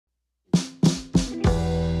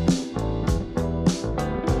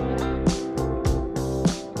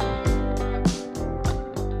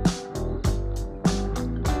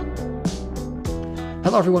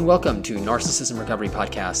Hello everyone, welcome to Narcissism Recovery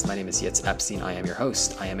Podcast. My name is Yitz Epstein. I am your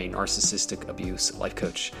host. I am a narcissistic abuse life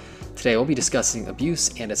coach. Today we'll be discussing abuse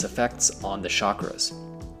and its effects on the chakras.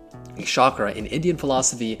 A chakra in Indian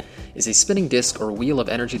philosophy is a spinning disc or wheel of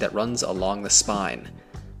energy that runs along the spine.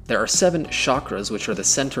 There are 7 chakras, which are the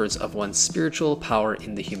centers of one's spiritual power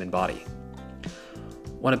in the human body.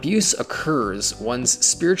 When abuse occurs, one's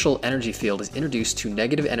spiritual energy field is introduced to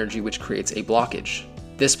negative energy, which creates a blockage.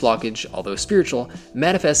 This blockage, although spiritual,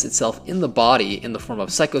 manifests itself in the body in the form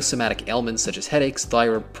of psychosomatic ailments such as headaches,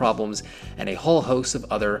 thyroid problems, and a whole host of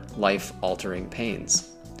other life-altering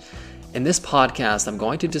pains. In this podcast, I'm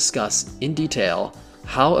going to discuss in detail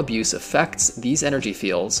how abuse affects these energy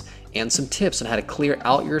fields and some tips on how to clear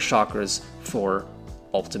out your chakras for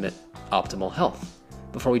ultimate optimal health.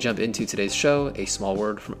 Before we jump into today's show, a small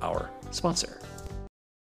word from our sponsor.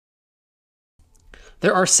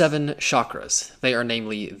 There are 7 chakras. They are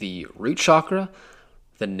namely the root chakra,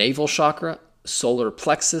 the navel chakra, solar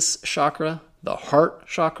plexus chakra, the heart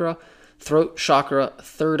chakra, throat chakra,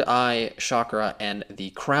 third eye chakra, and the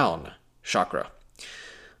crown chakra.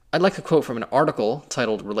 I'd like to quote from an article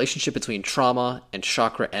titled Relationship Between Trauma and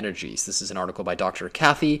Chakra Energies. This is an article by Dr.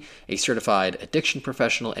 Kathy, a certified addiction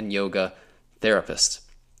professional and yoga therapist.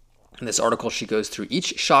 In this article, she goes through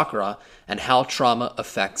each chakra and how trauma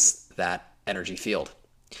affects that energy field.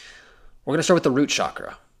 We're going to start with the root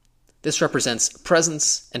chakra. This represents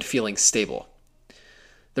presence and feeling stable.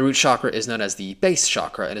 The root chakra is known as the base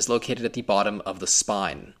chakra and is located at the bottom of the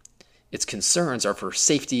spine. Its concerns are for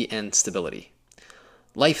safety and stability.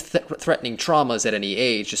 Life-threatening traumas at any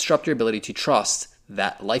age disrupt your ability to trust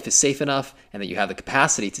that life is safe enough and that you have the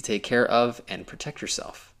capacity to take care of and protect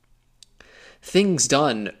yourself. Things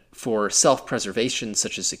done for self-preservation,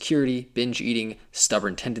 such as security, binge eating,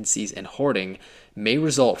 stubborn tendencies, and hoarding, may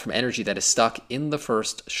result from energy that is stuck in the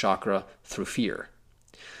first chakra through fear.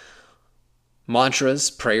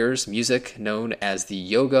 Mantras, prayers, music, known as the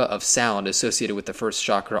yoga of sound associated with the first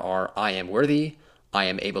chakra are I am worthy, I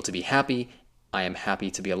am able to be happy, I am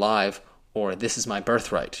happy to be alive, or this is my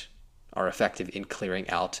birthright, are effective in clearing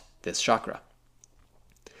out this chakra.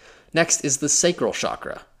 Next is the sacral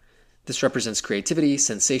chakra. This represents creativity,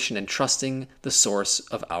 sensation, and trusting the source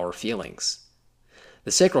of our feelings.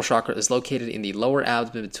 The sacral chakra is located in the lower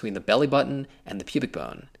abdomen between the belly button and the pubic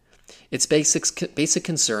bone. Its basic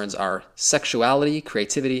concerns are sexuality,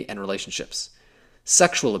 creativity, and relationships.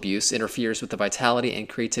 Sexual abuse interferes with the vitality and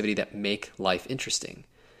creativity that make life interesting.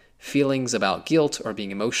 Feelings about guilt or being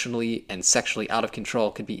emotionally and sexually out of control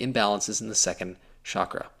could be imbalances in the second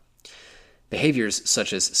chakra. Behaviors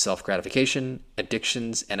such as self-gratification,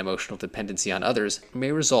 addictions, and emotional dependency on others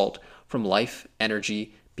may result from life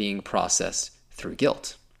energy being processed through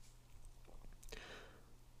guilt.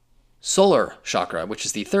 Solar chakra, which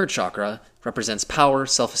is the third chakra, represents power,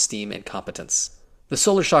 self-esteem, and competence. The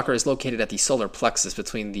solar chakra is located at the solar plexus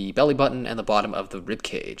between the belly button and the bottom of the rib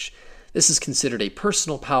cage. This is considered a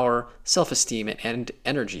personal power, self-esteem, and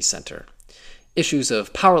energy center. Issues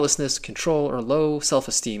of powerlessness, control, or low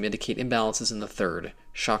self-esteem indicate imbalances in the third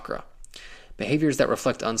chakra. Behaviors that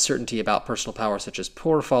reflect uncertainty about personal power, such as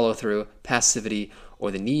poor follow-through, passivity, or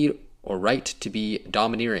the need or right to be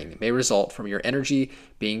domineering, may result from your energy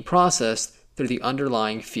being processed through the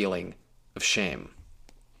underlying feeling of shame.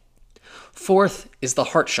 Fourth is the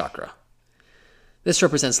heart chakra. This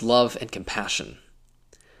represents love and compassion.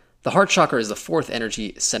 The heart chakra is the 4th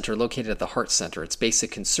energy center located at the heart center. Its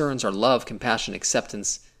basic concerns are love, compassion,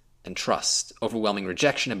 acceptance, and trust. Overwhelming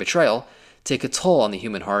rejection and betrayal take a toll on the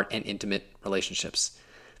human heart and intimate relationships.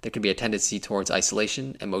 There can be a tendency towards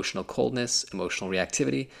isolation, emotional coldness, emotional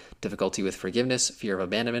reactivity, difficulty with forgiveness, fear of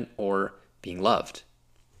abandonment, or being loved.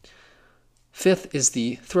 5th is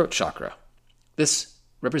the throat chakra. This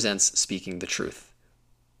represents speaking the truth.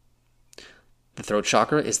 The throat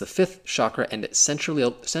chakra is the 5th chakra and it's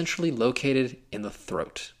centrally located in the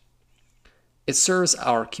throat. It serves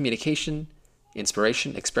our communication,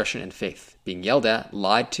 inspiration, expression, and faith. Being yelled at,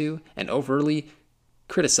 lied to, and overtly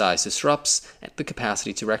criticized disrupts the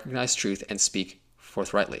capacity to recognize truth and speak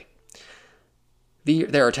forthrightly.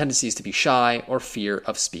 There are tendencies to be shy or fear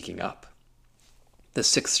of speaking up. The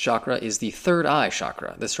 6th chakra is the third eye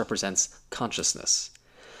chakra. This represents consciousness.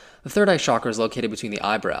 The third eye chakra is located between the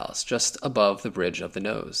eyebrows, just above the bridge of the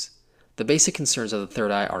nose. The basic concerns of the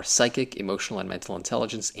third eye are psychic, emotional, and mental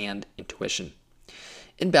intelligence, and intuition.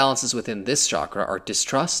 Imbalances within this chakra are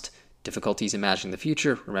distrust, difficulties imagining the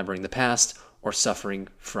future, remembering the past, or suffering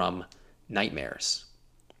from nightmares.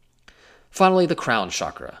 Finally, the crown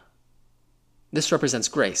chakra. This represents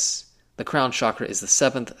grace. The crown chakra is the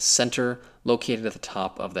 7th center located at the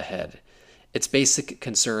top of the head. Its basic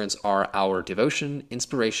concerns are our devotion,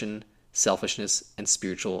 inspiration, selfishness, and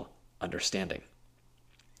spiritual understanding.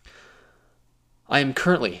 I am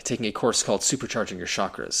currently taking a course called Supercharging Your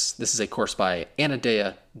Chakras. This is a course by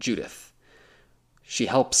Anodea Judith. She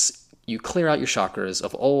helps you clear out your chakras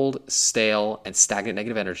of old, stale, and stagnant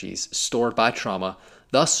negative energies stored by trauma,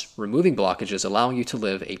 thus removing blockages, allowing you to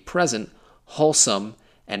live a present, wholesome,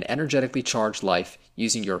 and energetically charged life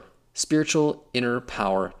using your spiritual inner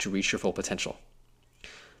power to reach your full potential.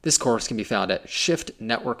 This course can be found at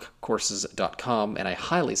shiftnetworkcourses.com, and I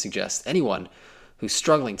highly suggest anyone who's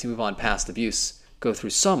struggling to move on past abuse go through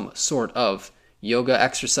some sort of yoga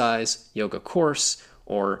exercise, yoga course,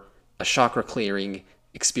 or a chakra clearing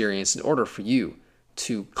experience in order for you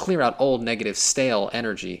to clear out old, negative, stale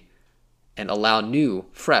energy and allow new,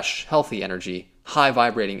 fresh, healthy energy, high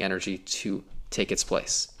vibrating energy to take its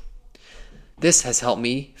place. This has helped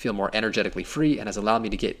me feel more energetically free and has allowed me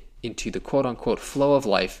to get into the quote-unquote flow of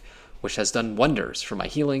life, which has done wonders for my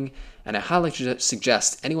healing, and I highly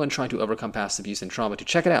suggest anyone trying to overcome past abuse and trauma to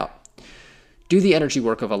check it out. Do the energy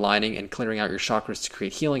work of aligning and clearing out your chakras to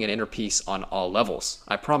create healing and inner peace on all levels.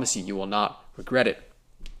 I promise you, you will not regret it.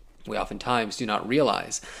 We oftentimes do not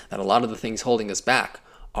realize that a lot of the things holding us back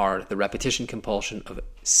are the repetition compulsion of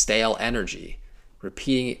stale energy,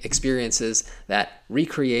 repeating experiences that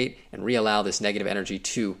recreate and reallow this negative energy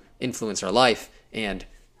to influence our life and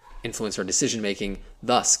influence our decision making,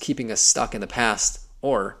 thus keeping us stuck in the past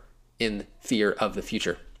or in fear of the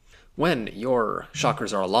future. When your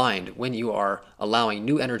chakras are aligned, when you are allowing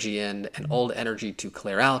new energy in and old energy to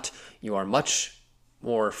clear out, you are much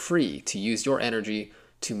more free to use your energy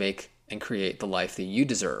to make and create the life that you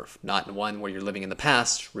deserve, not one where you're living in the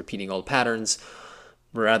past, repeating old patterns,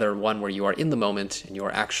 rather one where you are in the moment and you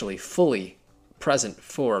are actually fully present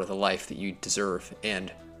for the life that you deserve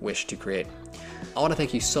and wish to create. I want to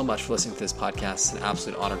thank you so much for listening to this podcast. It's an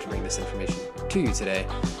absolute honor to bring this information to you today.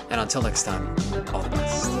 And until next time, all the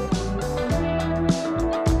best.